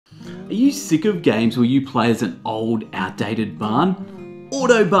Are you sick of games where you play as an old, outdated barn?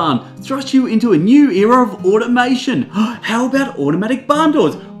 Autobahn thrusts you into a new era of automation. How about automatic barn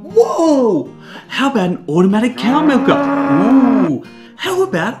doors? Whoa! How about an automatic cow milker? Ooh! How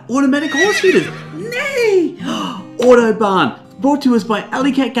about automatic horse feeders? Nay! Autobahn, brought to us by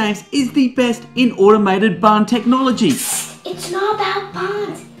Alley Cat Games, is the best in automated barn technology. It's not about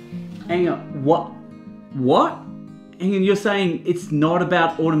barns. Hang on, what? What? Hang on, you're saying it's not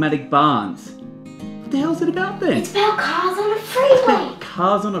about automatic barns? What the hell's it about then? It's about cars on a freeway.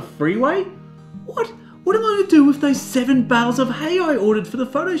 Cars on a freeway? What? What am I going to do with those 7 bales of hay I ordered for the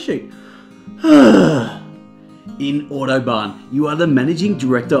photo shoot? In Autobahn, you are the managing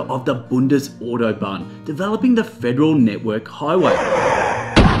director of the Autobahn, developing the federal network highway.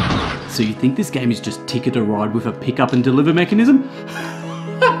 So you think this game is just ticket to ride with a pick up and deliver mechanism?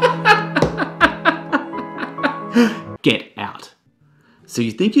 Get out. So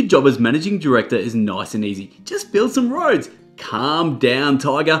you think your job as managing director is nice and easy. Just build some roads. Calm down,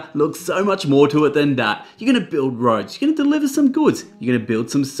 Tiger. Look, so much more to it than that. You're going to build roads. You're going to deliver some goods. You're going to build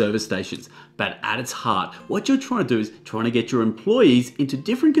some service stations. But at its heart, what you're trying to do is trying to get your employees into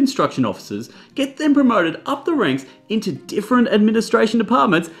different construction offices, get them promoted up the ranks into different administration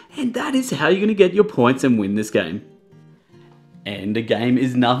departments, and that is how you're going to get your points and win this game. And a game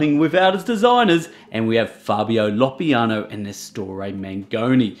is nothing without its designers, and we have Fabio Loppiano and Nestore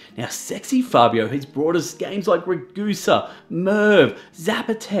Mangoni. Now, sexy Fabio has brought us games like Ragusa, Merv,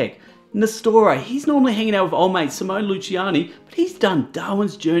 Zapatec, Nestore. He's normally hanging out with old mate Simone Luciani, but he's done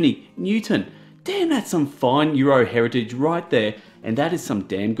Darwin's Journey, Newton. Damn, that's some fine Euro heritage right there, and that is some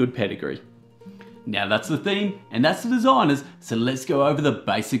damn good pedigree. Now that's the theme, and that's the designers, so let's go over the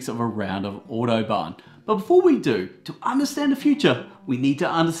basics of a round of Autobahn. But before we do, to understand the future, we need to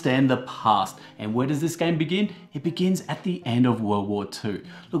understand the past. And where does this game begin? It begins at the end of World War II.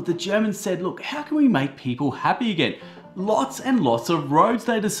 Look, the Germans said, look, how can we make people happy again? Lots and lots of roads,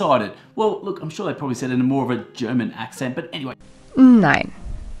 they decided. Well, look, I'm sure they probably said it in more of a German accent, but anyway. Nein.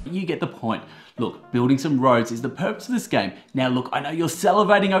 You get the point. Look, building some roads is the purpose of this game. Now look, I know you're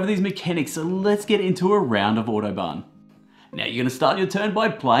salivating over these mechanics, so let's get into a round of Autobahn. Now you're going to start your turn by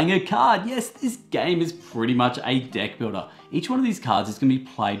playing a card. Yes, this game is pretty much a deck builder. Each one of these cards is going to be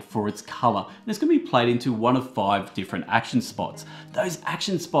played for its color, and it's going to be played into one of 5 different action spots. Those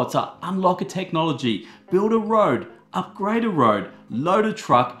action spots are unlock a technology, build a road, upgrade a road, load a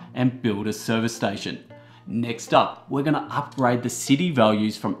truck, and build a service station. Next up, we're going to upgrade the city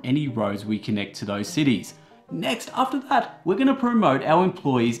values from any roads we connect to those cities. Next, after that, we're going to promote our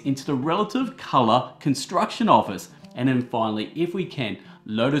employees into the relative color construction office. And then finally, if we can,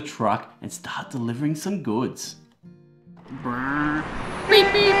 load a truck and start delivering some goods. Beep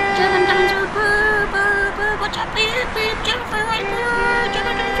beep, German guns are brr, what's up, beep beep,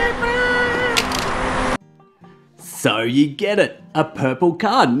 So you get it. A purple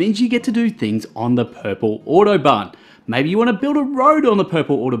card means you get to do things on the purple Autobahn. Maybe you want to build a road on the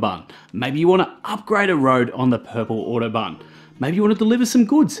purple Autobahn. Maybe you want to upgrade a road on the purple Autobahn. Maybe you want to deliver some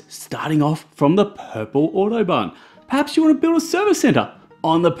goods, starting off from the purple Autobahn. Perhaps you want to build a service center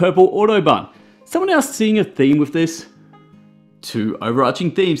on the purple Autobahn. Someone else seeing a theme with this? 2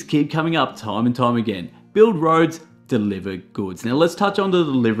 overarching themes keep coming up time and time again. Build roads, deliver goods. Now let's touch on the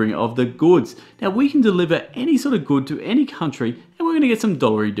delivering of the goods. Now we can deliver any sort of good to any country, and we're going to get some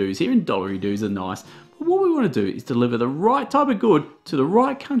dollary dues here, and dollary dues are nice. But what we want to do is deliver the right type of good to the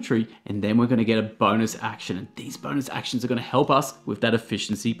right country, and then we're going to get a bonus action. And these bonus actions are going to help us with that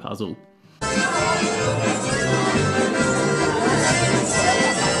efficiency puzzle.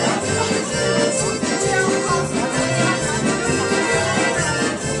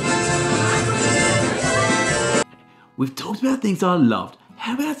 We've talked about things I loved.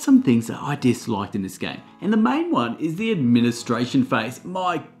 How about some things that I disliked in this game? And the main one is the administration phase.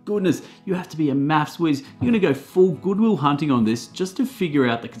 My goodness, you have to be a maths whiz. You're gonna go full Goodwill hunting on this just to figure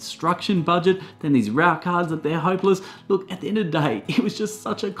out the construction budget, then these route cards that they're hopeless. Look, at the end of the day, it was just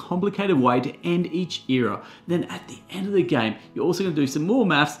such a complicated way to end each era. Then at the end of the game, you're also gonna do some more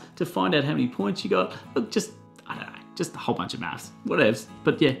maths to find out how many points you got. Look, I don't know, just a whole bunch of maths, whatevs.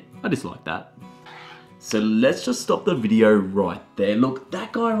 But yeah, I dislike that. So let's just stop the video right there. Look,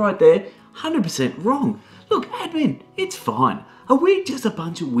 that guy right there, 100% wrong. Look, admin, it's fine. Are we just a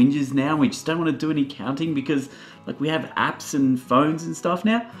bunch of whingers now? We just don't want to do any counting because like we have apps and phones and stuff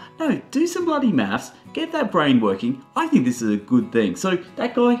now? No, do some bloody maths, get that brain working. I think this is a good thing. So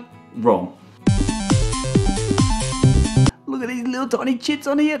that guy, wrong. Look at these little tiny chits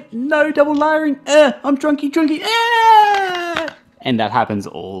on here. No double layering. I'm drunky. And that happens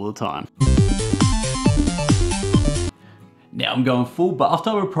all the time. Now I'm going full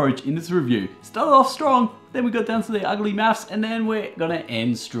bathtub approach in this review. Started off strong, then we got down to the ugly maths, and then we're gonna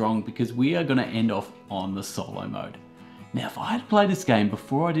end strong because we are gonna end off on the solo mode. Now if I had played this game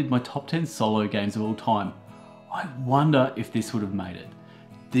before I did my top 10 solo games of all time, I wonder if this would have made it.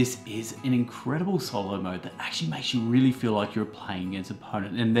 This is an incredible solo mode that actually makes you really feel like you're playing against an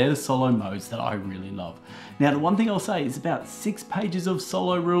opponent, and they're the solo modes that I really love. Now the one thing I'll say is about 6 pages of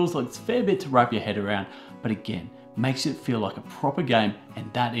solo rules, like it's a fair bit to wrap your head around, but again, makes it feel like a proper game,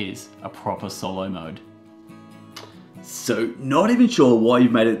 and that is a proper solo mode. So not even sure why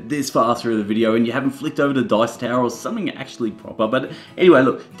you've made it this far through the video and you haven't flicked over the dice tower or something actually proper, but anyway,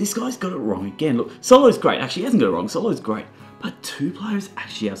 look, this guy's got it wrong again. Look, solo's great, actually he hasn't got it wrong, solo's great, but 2 player is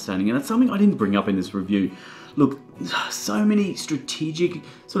actually outstanding, and that's something I didn't bring up in this review. Look, so many strategic,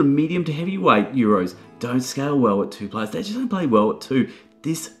 sort of medium to heavyweight Euros don't scale well at 2 players, they just don't play well at 2.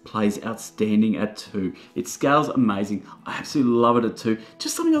 This plays outstanding at 2. It scales amazing. I absolutely love it at 2.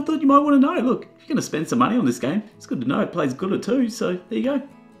 Just something I thought you might want to know. Look, if you're going to spend some money on this game, it's good to know it plays good at 2. So there you go.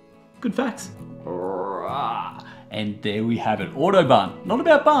 Good facts. And there we have it. Autobahn. Not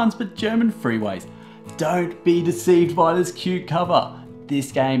about barns, but German freeways. Don't be deceived by this cute cover.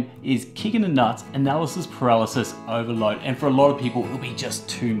 This game is kicking the nuts, analysis paralysis overload, and for a lot of people it'll be just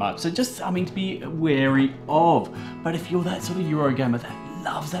too much. So just something to be wary of. But if you're that sort of Euro gamer that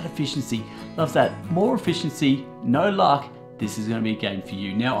loves that efficiency, loves that more efficiency, no luck, this is going to be a game for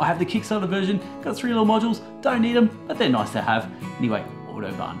you. Now I have the Kickstarter version, got 3 little modules, don't need them, but they're nice to have. Anyway,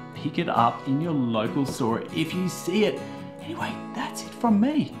 Autobahn, pick it up in your local store if you see it. Anyway, that's it from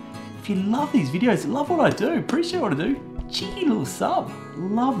me. If you love these videos, love what I do, appreciate what I do, cheeky little sub,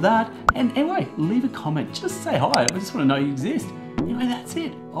 love that. And anyway, leave a comment, just say hi, I just want to know you exist. Anyway, that's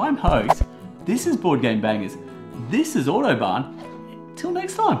it. I'm Hoax, this is Board Game Bangers, this is Autobahn. Till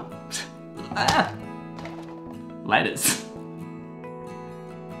next time. Laters.